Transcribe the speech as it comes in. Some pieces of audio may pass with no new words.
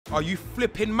Are you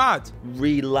flipping mad?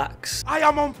 Relax. I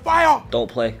am on fire. Don't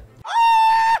play.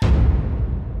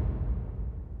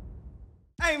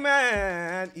 Hey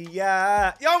man,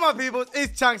 yeah. Yo my people,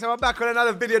 it's Chunkz and I'm back on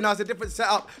another video now. It's a different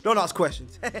setup. Don't ask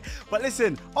questions. But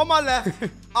listen, on my left,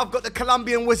 I've got the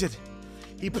Colombian wizard.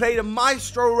 He played a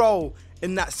maestro role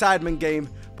in that Sidemen game,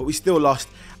 but we still lost.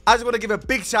 I just want to give a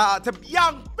big shout out to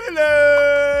young Billy.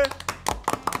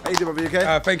 How you doing, brother? You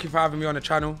okay? Thank you for having me on the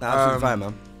channel. Nah, absolutely fine,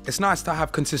 man. It's nice to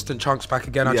have consistent Chunkz back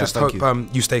again. I Yeah, just thank hope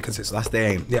you stay consistent. That's the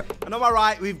aim. Yep. And on my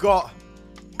right, we've got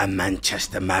a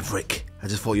Manchester Maverick. I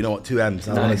just thought, you know what, 2 M's.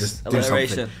 I want to just do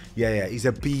something. Yeah. He's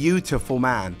a beautiful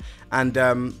man. And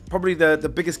probably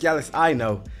the biggest gallus I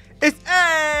know. It's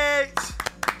Aitch.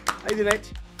 How you doing,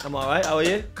 Aitch? I'm alright, how are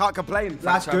you? Can't complain.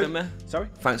 Thanks for having me. Sorry?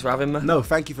 Thanks for having me. No,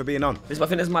 thank you for being on. I think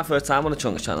this is my first time on the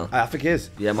Chunkz channel. I think it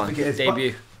is. Yeah, man. I think it is.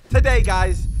 Debut. But today,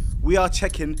 guys, we are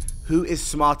checking who is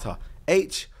smarter,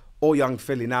 Aitch or young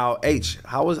Philly. Now, Aitch,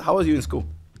 how was you in school?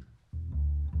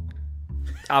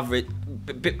 Average.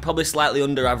 Probably slightly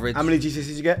under average. How many GCSEs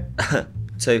did you get?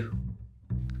 2.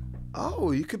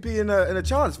 Oh, you could be in a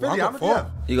chance. Philly, Well, I got how many 4. do you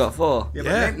have? You got 4? Yeah,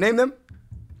 Yeah. but name them.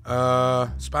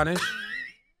 Spanish.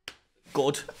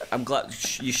 Good. I'm glad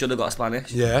you should have got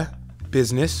Spanish. Yeah.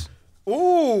 Business.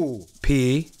 Ooh.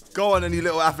 PE. Go on, then, you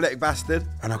little athletic bastard.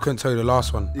 And I couldn't tell you the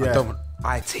last one. Yeah. I don't want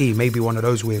IT, maybe one of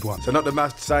those weird ones. So not the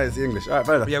maths, science, the English. All right,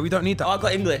 fair enough. But yeah, we don't need that. Oh, I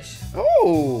got English.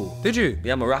 Oh. Did you?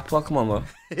 Yeah, I'm a rapper. Come on, bro.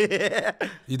 You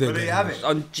did. Well, there you have it.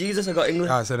 On Jesus, I got English.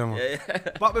 Alright, say no more.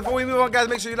 But before we move on, guys,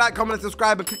 make sure you like, comment, and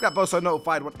subscribe, and click that bell so you're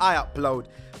notified when I upload.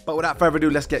 But without further ado,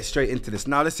 let's get straight into this.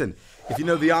 Now, listen, if you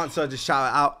know the answer, just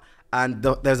shout it out, and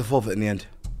there's a forfeit in the end.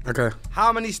 Okay.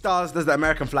 How many stars does the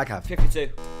American flag have? 52.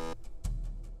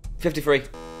 53.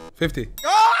 50.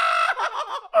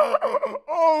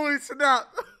 Oh, snap.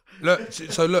 Look,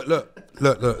 so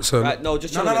look. So, Right, no,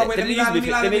 just no, chill a minute. wait, Didn't let it me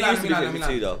used land, to be let me land,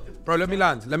 52 though? bro, let me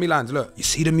land. Look, you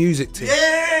see the music thing?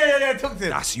 Yeah, took it.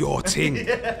 That's your thing.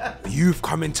 You've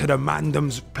come into the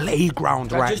mandom's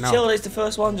playground right Just now. chill, it's the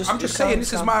first one. I'm just saying,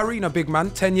 this is my arena, big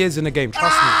man. 10 years in the game,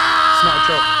 trust me. It's not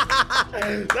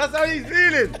a joke. That's how he's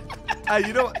feeling. Hey,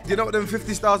 you know what them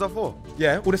 50 stars are for?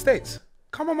 Yeah, all the states.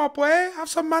 Come on, my boy, have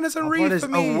some manners and read brother's for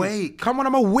me. awake. Come on,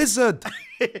 I'm a wizard.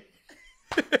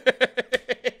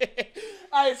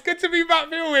 Hey, it's good to be back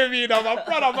here with you, though, my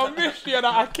brother. I miss you,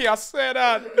 Aki. I swear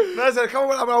that. No, I said, come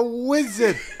on, I'm a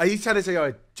wizard. Are you trying to say you're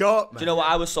a joke, man? Do you know what?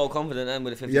 I was so confident then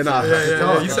with the 52. Yeah, nah.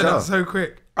 Yeah, you Yeah. said that so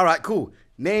quick. All right, cool.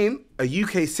 Name a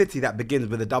UK city that begins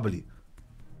with a W.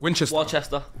 Winchester.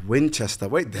 Worcester. Winchester.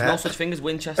 Wait, there. No such thing as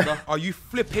Winchester. Are you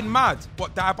flipping mad?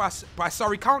 What, die by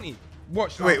Surrey County?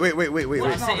 Watch now. Wait. City, I'm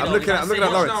though, looking you at can't say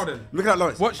Lawrence. now then. Looking at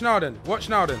Lawrence. Watch now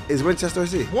then. Is Winchester a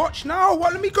city? Watch now.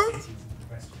 What? Let me go.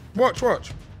 Watch.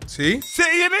 See?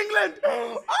 City in England.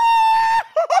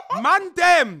 Man,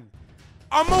 them.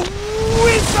 I'm a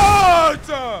wizard. Is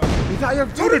that how you're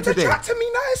Don't feeling today? chat to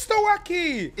me nice though,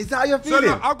 Aki. Is that how you're So feeling?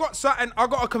 look, I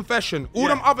got a confession. All Yeah.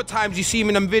 them other times you see me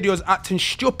in them videos acting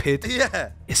stupid,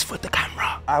 Yeah. it's for the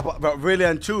camera. But really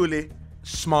and truly.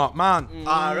 Smart man.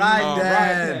 All right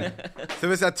then.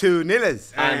 So it's a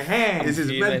 2-0. This is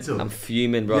Fuming. mental. I'm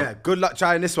fuming, bro. Yeah, good luck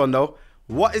trying this one though.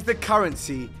 What is the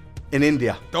currency in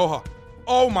India? Doha.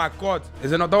 Oh my God.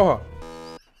 Is it not Doha?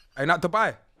 Ain't that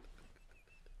Dubai?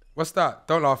 What's that?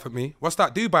 Don't laugh at me. What's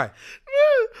that? Dubai.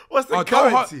 What's the Oh,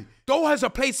 currency? Doha's a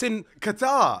place in.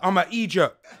 Qatar. I'm at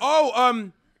Egypt.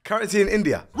 Oh, Currency in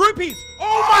India. rupees.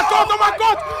 Oh my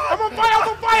God. I'm on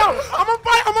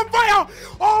fire.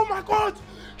 Oh my God.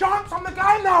 Chunkz, I'm the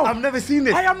guy now. I've never seen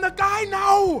this. I am the guy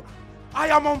now. I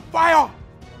am on fire.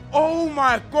 Oh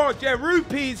my God. Yeah,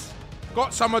 rupees.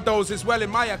 Got some of those as well in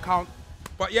my account.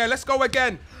 But yeah, let's go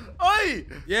again. Oi!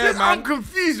 Yeah, man. I'm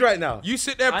confused right now. You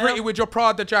sit there I pretty am- with your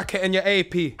Prada jacket and your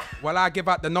AP while I give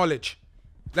out the knowledge.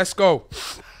 Let's go.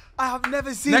 I have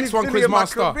never seen Next this one, Philly in my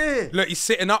Quizmaster. career. Look, he's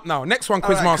sitting up now. Next one, All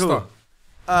right, Quizmaster. cool.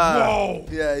 Whoa.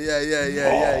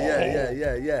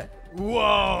 Yeah.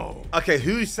 Whoa. Okay,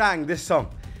 who sang this song?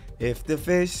 If the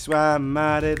fish swam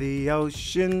out of the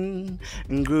ocean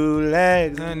and grew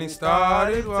legs And he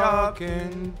started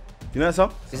walking. You know that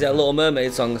song? Is it a Little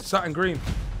Mermaid song? Sutton Green.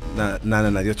 No.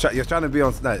 You're trying to be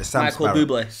on. No, it's Sam Michael Sparrow.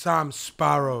 Bublé. Sam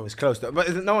Sparrow. It's close, though.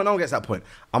 But no one gets that point.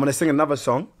 I'm gonna sing another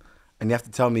song, and you have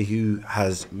to tell me who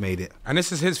has made it. And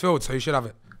this is his field, so you should have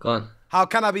it. Go on. How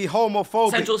can I be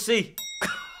homophobic? Central C.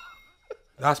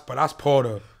 That's poor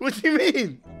though. What do you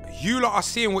mean? You lot are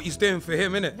seeing what he's doing for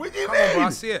him, innit? What do you Come mean? on, bro, I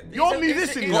see it. You're a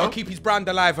musician, you Gotta know. keep his brand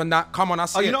alive and that. Come on, I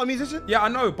see Are it. you not a musician? Yeah, I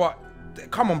know, but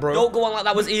Come on, bro. Don't go on like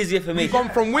that was easier for me. You've gone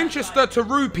from Winchester to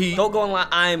Rupee. Don't go on like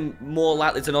I'm more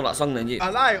likely to know that song than you. I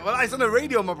lie. Well, it's on the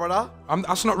radio, my brother.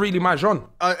 That's not really my genre.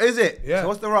 Is it? Yeah. So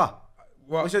what's the raw?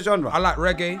 Well, What's your genre? I like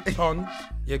reggae, ton.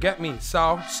 You get me?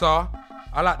 Soul, sa.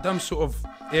 I like them sort of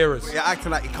eras. You're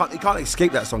acting like you can't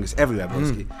escape that song. It's everywhere,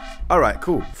 broski. All right,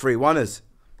 cool. 3 1ers.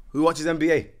 Who watches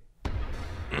NBA?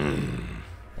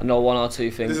 I know 1 or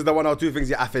 2 things. This is the 1 or 2 things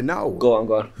you're affing now. Go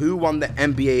on. Who won the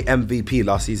NBA MVP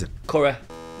last season? Curry.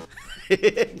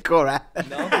 Corey.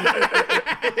 No.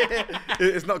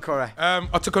 It's not Corey.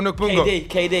 Atukunukpungo.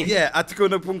 KD. Yeah,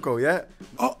 Atukunukpunko, yeah?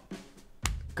 Oh,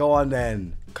 Go on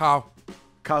then. Carl.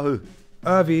 Carl who?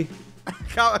 Irvy.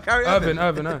 Carry Irvin,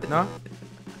 no?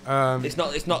 It's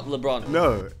not LeBron.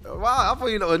 No. Wow, I thought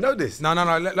you not would know this. No,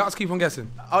 let us keep on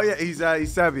guessing. Oh yeah, he's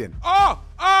Serbian. Oh,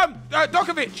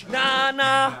 Dokovic.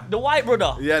 Nah. The white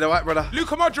brother. Yeah, the white brother.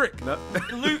 Luka Modric. No.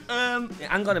 Luke.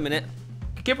 Hang on a minute.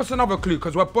 Give us another clue,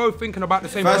 because we're both thinking about the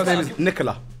same First person. name is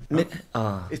Nicola.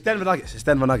 It's Denver Nuggets. It's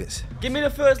Denver Nuggets. Give me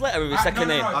the first letter of his second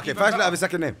name. no. Okay, first letter of his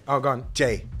second name. Oh, go on.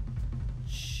 J.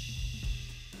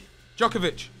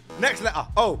 Djokovic. Next letter.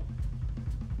 O.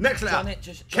 Next letter.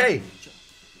 K.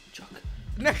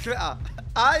 Next letter.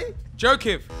 I.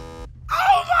 Jokic.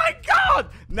 Oh my God!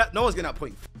 No one's getting that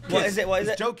point. What is it?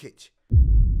 It's Jokic.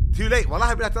 Too late.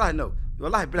 Wallahi billah, no.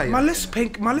 Wallahi billah. My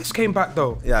list came back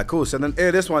though. Yeah, cool. So then,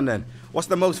 here, this one then. What's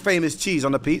the most famous cheese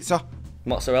on the pizza?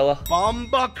 Mozzarella.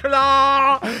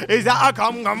 Bombacla. Is that a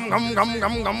come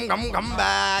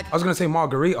back? I was gonna say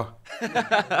margarita.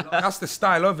 That's the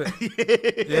style of it.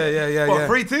 Yeah. What,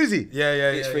 3-2? Yeah.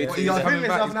 It's 3-2. He's coming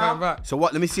back. He's coming back. So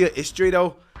what? Let me see your history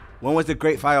though. When was the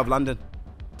Great Fire of London?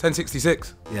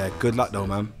 1066. Yeah, good luck though,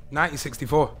 man.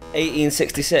 1964.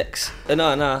 1866.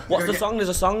 No. What's the song? There's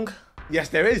a song. Yes,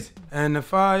 there is. And the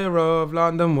fire of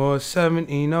London was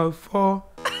 1704.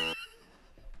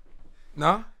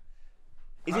 No?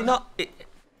 Is it not?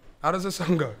 How does the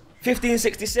song go?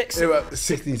 1566.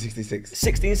 1666.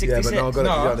 1666. Yeah, but no, I got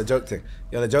No. You're on the joke thing.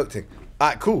 You're on the joke thing.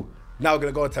 Alright, cool. Now we're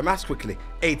gonna go to maths quickly.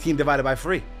 18 divided by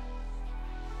 3.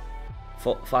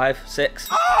 4, 5, 6.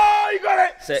 Oh, you got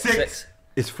it. 6.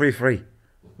 It's 3-3.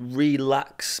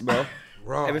 Relax, bro.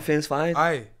 Bro. Everything's fine.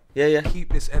 Aye. Yeah.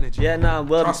 Keep this energy. Yeah, nah,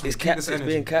 well, Trust me, it's keep kept. this It's energy.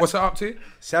 being kept. What's it up to?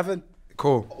 7.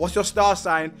 Cool. What's your star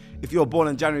sign if you were born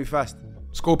on January 1st?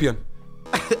 Scorpion.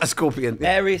 A scorpion.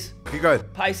 Aries, Keep going.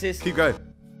 Pisces. Keep going.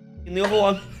 In the other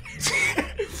one.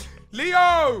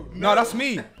 Leo! No, that's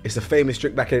me. It's a famous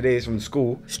trick back in the days from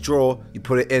school. Straw, you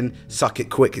put it in, suck it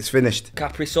quick, it's finished.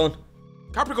 Capri Sun.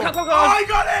 Capricorn. Oh, he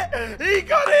got it! He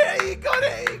got it!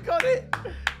 He's got it!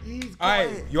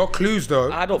 Aye, your clues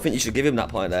though. I don't think you should give him that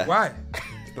point there. Why?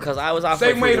 Because I was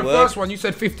halfway Same way through the the word. first one, you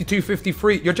said 52,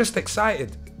 53. You're just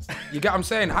excited. You get what I'm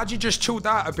saying? Had you just chilled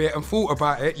out a bit and thought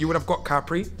about it, you would have got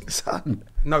Capri. Son.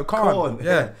 No, corn.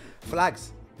 Yeah.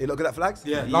 Flags. You look good at flags?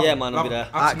 Yeah, Yeah, man, I'll be there.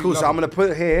 Alright, cool. So I'm gonna put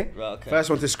it here. Right, okay. First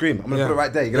one to scream. I'm gonna Yeah. put it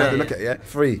right there. You're gonna have to Yeah, look at it, yeah?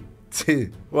 3,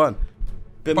 2, 1.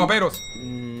 Barbados.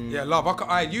 Yeah, love.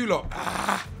 Aye, you lot.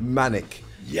 Manic.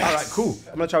 Yes. Alright, cool.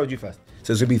 I'm gonna try with you first.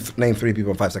 So it's gonna be name 3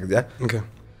 people in 5 seconds, yeah? Okay.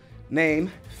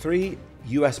 Name 3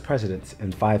 US presidents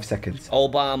in 5 seconds.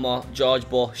 Obama, George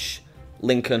Bush,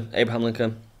 Lincoln, Abraham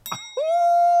Lincoln.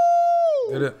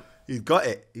 Did it? He's got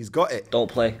it. He's got it. Don't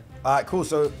play. Alright, cool.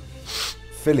 So,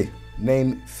 Philly,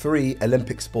 name 3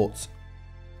 Olympic sports.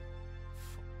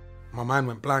 My mind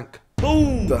went blank.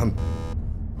 Boom! Done. Do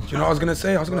you know what I was gonna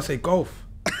say? I was gonna say golf.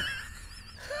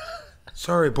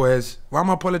 Sorry, boys. Why am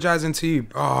I apologizing to you?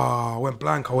 Oh, I went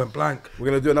blank. We're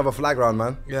gonna do another flag round,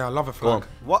 man. Yeah, I love a flag.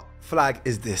 What flag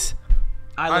is this?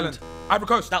 Island. Ivory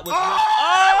Coast. That was.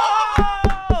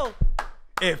 Oh!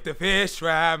 If the fish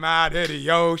swam out of the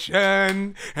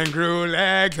ocean and grew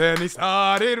legs and he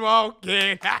started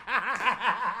walking.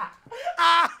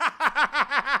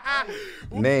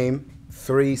 Name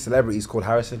 3 celebrities called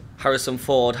Harrison. Harrison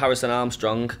Ford, Harrison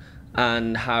Armstrong,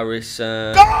 and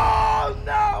Harrison. Oh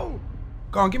no!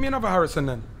 Go on, give me another Harrison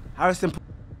then. Harrison.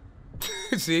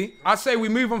 See, I say we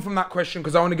move on from that question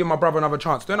because I want to give my brother another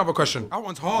chance. Do another question. That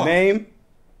one's hard. Name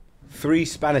 3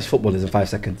 Spanish footballers in 5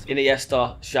 seconds.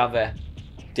 Iniesta, Xavi,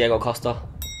 Diego Costa.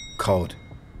 Cold.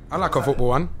 I like a football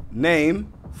one.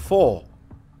 Name 4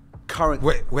 current.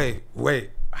 Wait.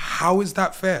 How is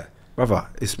that fair? Brother,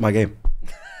 it's my game.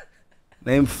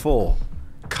 Name 4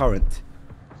 current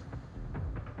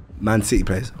Man City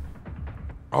players.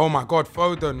 Oh my God,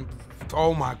 Foden.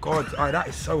 Oh my God. Aye, that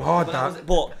is so hard, that.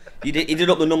 But you did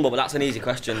up the number, but that's an easy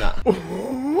question, that.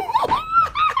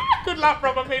 Good luck,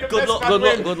 brother. May the Good best luck, man good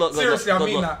luck, win. good luck, good Seriously, luck, I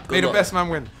good mean luck, that. good May the luck. best man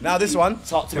win. Now this one,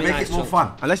 Talk to me make nice, it more Chunkz.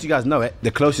 fun. Unless you guys know it, the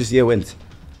closest year wins.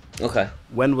 Okay.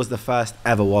 When was the first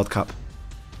ever World Cup?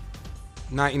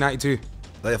 1992. Is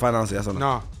that your final answer? Yes or no?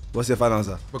 Nah. What's your final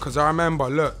answer? Because I remember,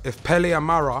 look, if Pele and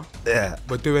Mara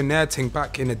were doing their thing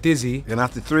back in the Dizzy. You're gonna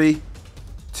have to 3,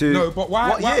 2. No, but why?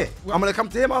 What year? I'm gonna come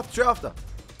to him straight after.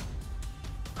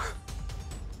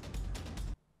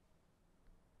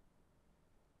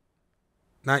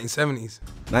 '70s.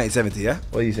 1970, yeah?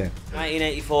 What are you saying?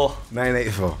 1984.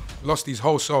 1984. Lost his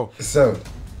whole soul. So,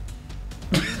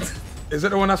 Is it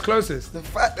the one that's closest? the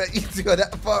fact that you two got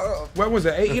that far off. Where was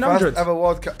it? The 1800s? first ever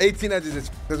World Cup. 1800s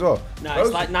is as well. No,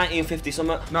 it's like 1950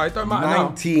 something. No, it don't matter now.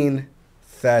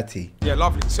 1930. Yeah,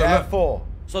 lovely. So look, Therefore,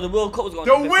 So the World Cup was going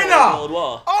the on before winner the World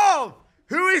War. of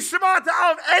Who is Smarter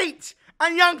out of Aitch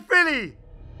and Young Philly?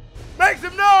 Make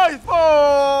some noise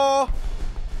for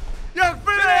Young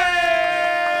Philly!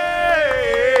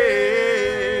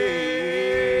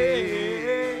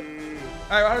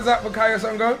 hey, how does that Bukayo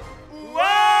song go?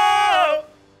 Whoa!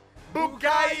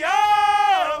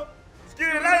 Bukayo!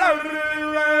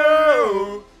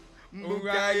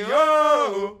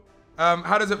 Bukayo.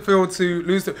 How does it feel to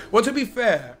lose to? Well, to be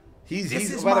fair, this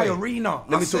is my arena.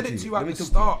 Let I me said talk to it you. to you Let at me the talk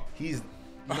to start. you. He's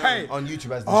Hey. on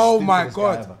YouTube as the Oh my stupidest guy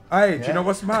God. ever. Hey, do you know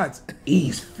what's mad?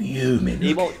 He's fuming.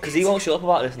 He won't, because he won't shut up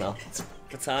about this now.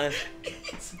 The time.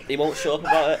 He won't shut up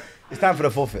about it. It's time for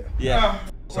the forfeit. Yeah.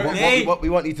 So what we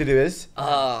want you to do is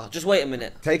Just wait a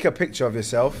minute. take a picture of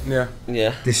yourself Yeah.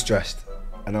 Yeah. distressed,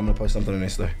 and I'm gonna post something on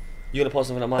this story. You're gonna post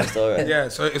something on my story. Yeah,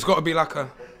 so it's got to be like a.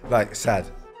 Like sad.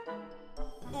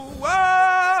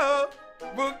 Whoa,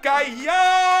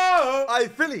 Bukayo. Hey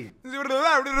Philly!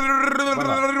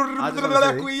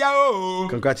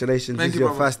 Congratulations, Thank this is you, your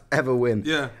brother. first ever win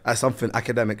at something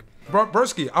academic.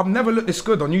 Broski, I've never looked this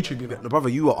good on YouTube yet. No, brother,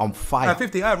 you were on fire.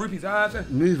 50 rupees.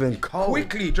 Moving cold.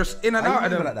 Quickly, just in and How out you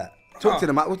of them. moving like that? Talk to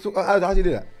them. How do you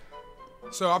do that?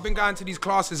 So I've been going to these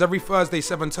classes every Thursday,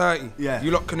 7:30. Yeah.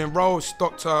 You lot can enroll.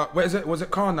 Dr. Where is it? Was it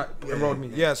Khan that enrolled me?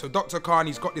 Yeah. So Dr. Khan,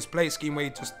 he's got this play scheme where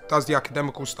he just does the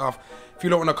academical stuff. If you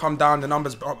don't want to come down, the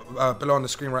numbers below on the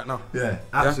screen right now. Yeah,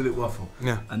 absolute waffle.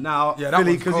 Yeah. And now, Yeah, that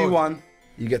Philly, one's because you cold. won,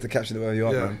 you get to capture the way you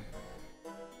are, Yeah. man.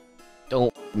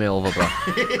 Don't f me over, bro.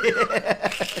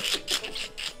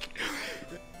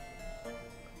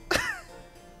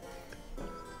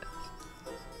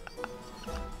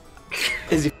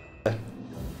 Is he?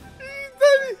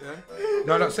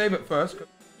 No, save it first.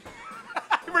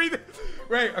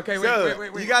 Wait, okay, So,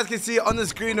 wait. you guys can see it on the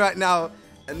screen right now,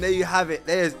 and there you have it.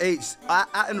 There's Aitch,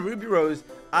 and Ruby Rose,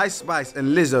 Ice Spice,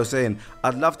 and Lizzo saying,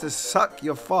 "I'd love to suck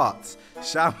your farts."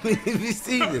 Shall we? Have you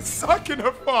seen this? Sucking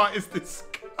a fart is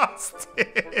disgusting.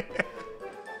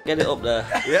 Get it up there.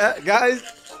 Yeah, guys.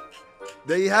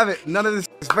 There you have it. None of this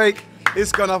is fake.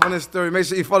 It's gone up on this story. Make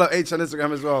sure you follow Aitch on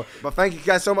Instagram as well. But thank you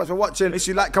guys so much for watching. Make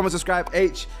sure you like, comment, subscribe.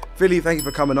 Aitch, Philly, thank you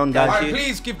for coming on, guys. Alright,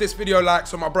 please give this video a like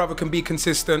so my brother can be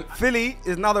consistent. Philly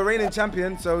is now the reigning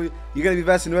champion, so you're gonna be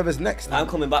versing whoever's next. I'm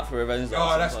coming back for revenge.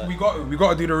 Oh, we got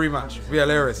to do the rematch. Be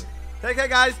hilarious. Take care,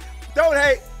 guys. Don't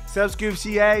hate.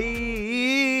 Subscribe,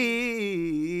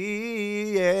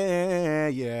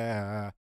 yeah.